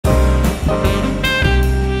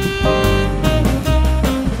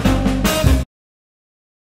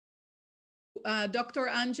Dr.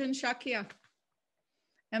 Anjan Shakya,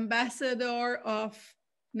 Ambassador of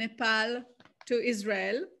Nepal to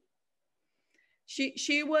Israel.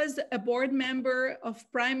 She was a board member of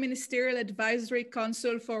Prime Ministerial Advisory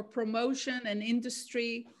Council for Promotion and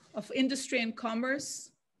Industry and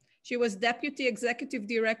Commerce. She was Deputy Executive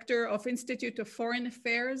Director of Institute of Foreign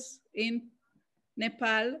Affairs in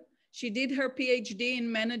Nepal. She did her PhD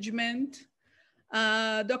in management.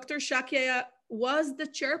 Dr. Shakya was the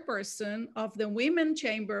chairperson of the Women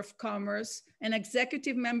Chamber of Commerce and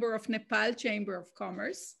executive member of Nepal Chamber of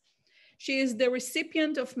Commerce. She is the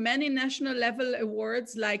recipient of many national level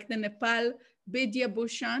awards like the Nepal Vidya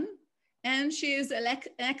Bhushan, and she is an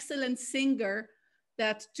excellent singer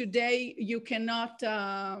that today you cannot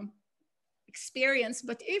experience.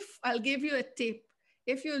 But if I'll give you a tip,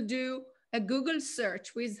 if you do a Google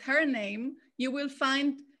search with her name, you will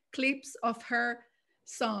find clips of her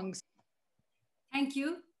songs. Thank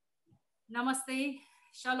you. Namaste,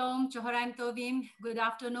 Shalom, Choharaim Tovim, good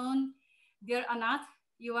afternoon. Dear Anat,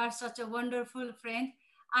 you are such a wonderful friend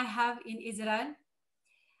I have in Israel.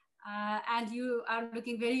 And you are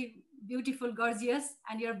looking very beautiful, gorgeous,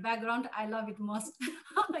 and your background, I love it most.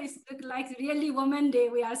 It looks like really Women's Day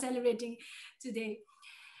we are celebrating today.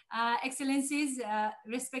 Excellencies,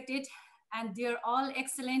 respected, and dear all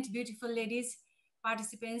excellent, beautiful ladies,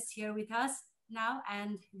 participants here with us now,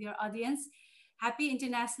 and dear audience, happy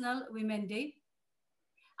International Women's Day.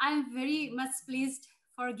 I am very much pleased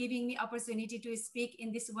for giving me opportunity to speak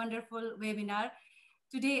in this wonderful webinar.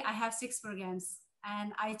 Today I have 6 programs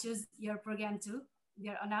and I choose your program too,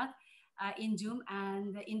 dear Anat, in Zoom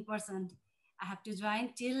and in person. I have to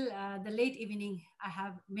join till the late evening. I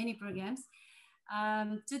have many programs.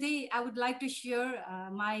 Today I would like to share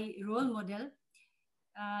my role model.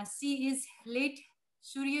 She is late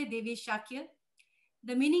Surya Devi Shakya.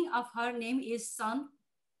 The meaning of her name is sun,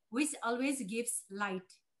 which always gives light.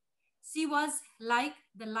 She was like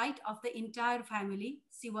the light of the entire family.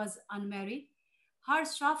 She was unmarried. Her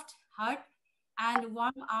soft heart and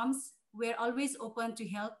warm arms were always open to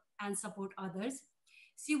help and support others.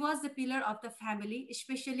 She was the pillar of the family,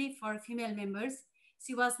 especially for female members.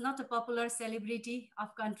 She was not a popular celebrity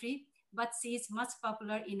of country, but she is much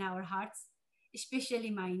popular in our hearts, especially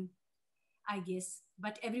mine, I guess.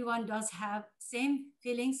 But everyone does have same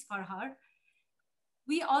feelings for her.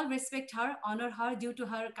 We all respect her, honor her due to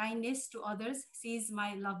her kindness to others. She is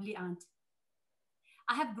my lovely aunt.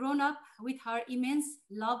 I have grown up with her immense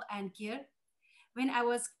love and care. When I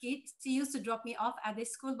was a kid, she used to drop me off at the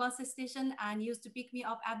school bus station and used to pick me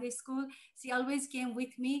up at the school. She always came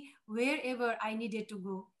with me wherever I needed to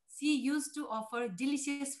go. She used to offer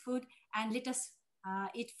delicious food and let us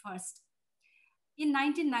eat first. In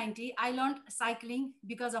 1990, I learned cycling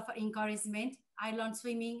because of her encouragement. I learned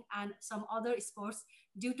swimming and some other sports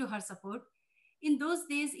due to her support. In those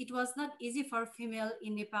days, it was not easy for female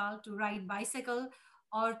in Nepal to ride bicycle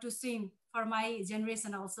or to swim for my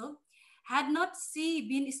generation also. Had not she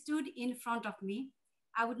been stood in front of me,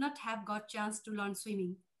 I would not have got chance to learn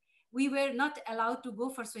swimming. We were not allowed to go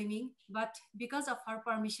for swimming, but because of her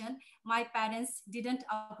permission, my parents didn't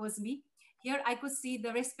oppose me. Here I could see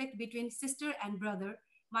the respect between sister and brother,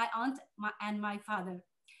 my aunt and my father.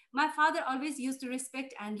 My father always used to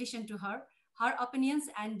respect and listen to her. Her opinions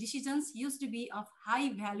and decisions used to be of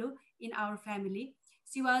high value in our family.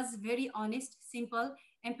 She was very honest, simple,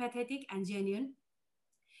 empathetic, and genuine.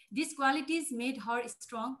 These qualities made her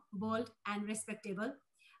strong, bold, and respectable.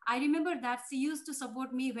 I remember that she used to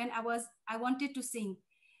support me when I wanted to sing.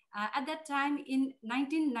 At that time in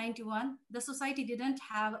 1991, the society didn't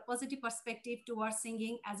have a positive perspective towards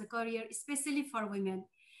singing as a career, especially for women.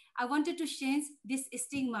 I wanted to change this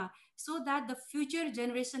stigma so that the future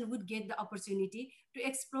generation would get the opportunity to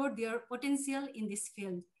explore their potential in this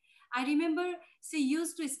field. I remember she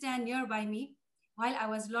used to stand nearby me while I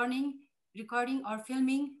was learning, recording or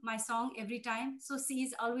filming my song every time. So she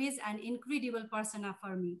is always an incredible persona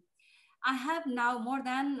for me. I have now more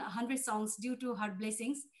than 100 songs due to her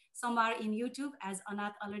blessings. Some are in YouTube, as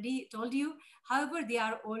Anat already told you. However, they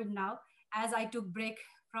are old now, as I took break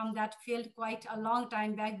from that field quite a long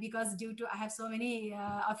time back because due to I have so many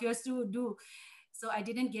affairs to do. So I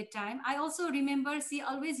didn't get time. I also remember she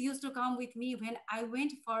always used to come with me when I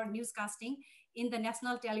went for newscasting in the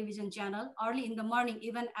national television channel early in the morning,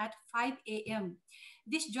 even at 5 a.m.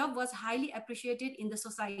 This job was highly appreciated in the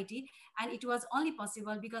society, and it was only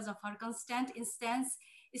possible because of her constant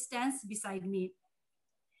stance beside me.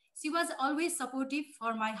 She was always supportive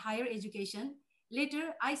for my higher education.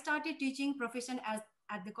 Later, I started teaching profession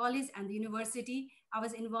at the college and the university. I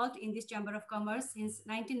was involved in this Chamber of Commerce since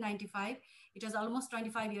 1995. It was almost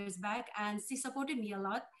 25 years back, and she supported me a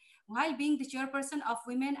lot. While being the chairperson of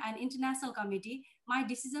Women and International Committee, my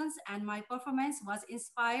decisions and my performance was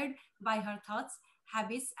inspired by her thoughts,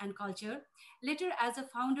 habits, and culture. Later, as a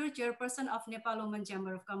founder chairperson of Nepal Women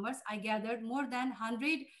Chamber of Commerce, I gathered more than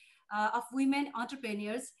 100 of women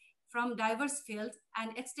entrepreneurs from diverse fields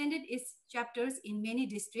and extended its chapters in many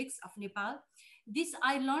districts of Nepal. This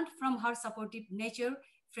I learned from her supportive nature,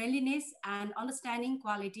 friendliness, and understanding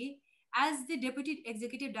quality. As the Deputy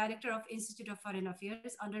Executive Director of Institute of Foreign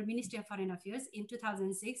Affairs under Ministry of Foreign Affairs in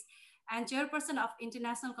 2006 and Chairperson of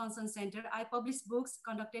International Concern Center, I published books,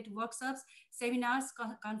 conducted workshops, seminars,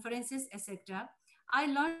 conferences, etc. I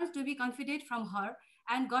learned to be confident from her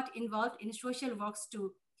and got involved in social works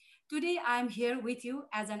too. Today, I am here with you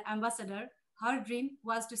as an ambassador. Her dream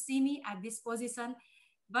was to see me at this position,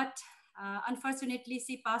 but unfortunately,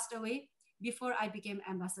 she passed away before I became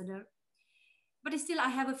ambassador. But still, I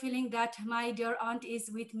have a feeling that my dear aunt is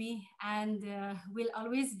with me and will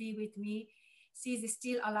always be with me. She is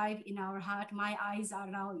still alive in our heart. My eyes are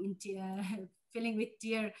now filling with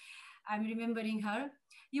tear. I'm remembering her.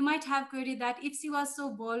 You might have queried that if she was so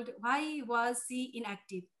bold, why was she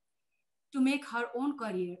inactive to make her own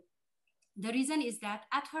career? The reason is that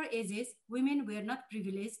at her ages, women were not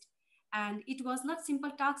privileged, and it was not simple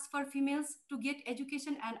task for females to get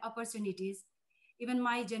education and opportunities. Even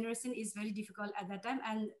my generation is very difficult at that time,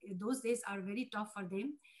 and those days are very tough for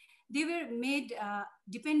them. They were made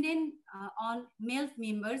dependent on male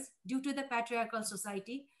members due to the patriarchal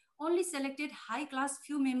society. Only selected high-class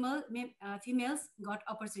females got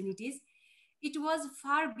opportunities. It was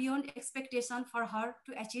far beyond expectation for her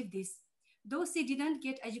to achieve this. Though she didn't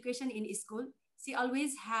get education in school, she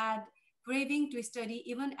always had craving to study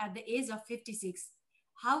even at the age of 56.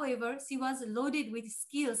 However, she was loaded with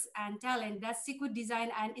skills and talent that she could design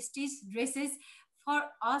and stitch dresses for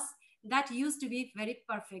us that used to be very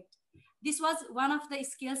perfect. This was one of the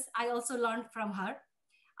skills I also learned from her.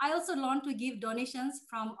 I also learned to give donations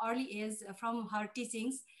from early age from her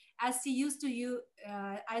teachings, as she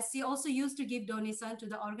also used to give donation to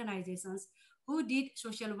the organizations who did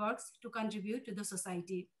social works to contribute to the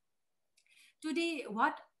society. Today,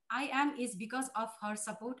 what I am is because of her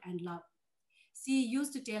support and love. She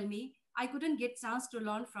used to tell me I couldn't get chance to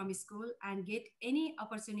learn from school and get any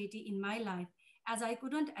opportunity in my life as I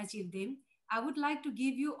couldn't achieve them. I would like to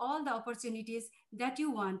give you all the opportunities that you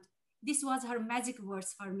want. This was her magic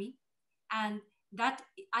words for me, and that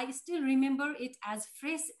I still remember it as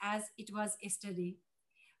fresh as it was yesterday.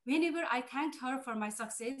 Whenever I thanked her for my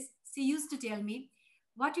success, she used to tell me,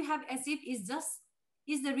 what you have achieved is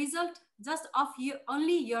the result just of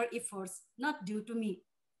only your efforts, not due to me.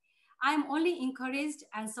 I am only encouraged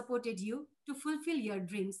and supported you to fulfill your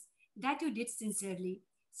dreams that you did sincerely.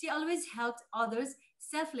 She always helped others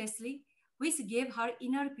selflessly, which gave her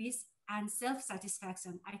inner peace and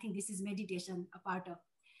self-satisfaction. I think this is meditation, a part of.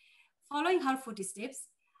 Following her footsteps,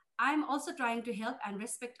 I am also trying to help and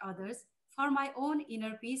respect others for my own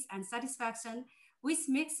inner peace and satisfaction, which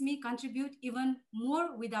makes me contribute even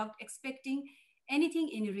more without expecting anything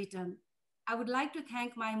in return. I would like to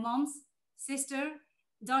thank my moms, sister,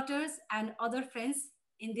 daughters, and other friends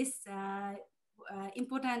in this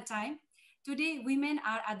important time. Today, women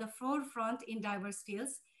are at the forefront in diverse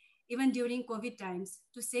fields, even during COVID times,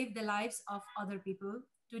 to save the lives of other people.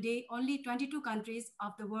 Today, only 22 countries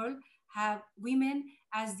of the world have women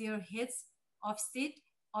as their heads of state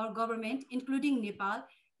or government, including Nepal.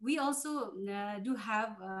 We also do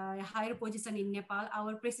have a higher position in Nepal.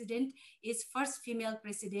 Our president is first female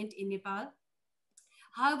president in Nepal.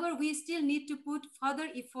 However, we still need to put further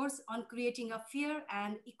efforts on creating a fair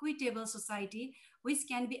and equitable society, which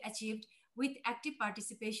can be achieved with active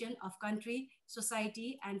participation of country,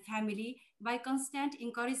 society, and family by constant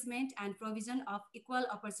encouragement and provision of equal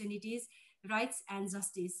opportunities, rights, and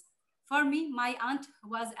justice. For me, my aunt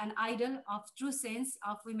was an idol of true sense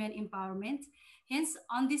of women empowerment. Hence,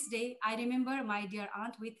 on this day, I remember my dear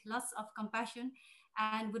aunt with lots of compassion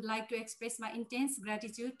and would like to express my intense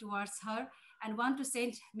gratitude towards her and want to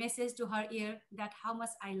send message to her ear that how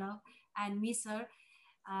much I love and miss her.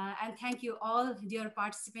 And thank you all, dear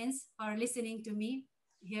participants, for listening to me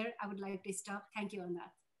here. I would like to stop. Thank you,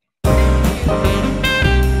 Anat.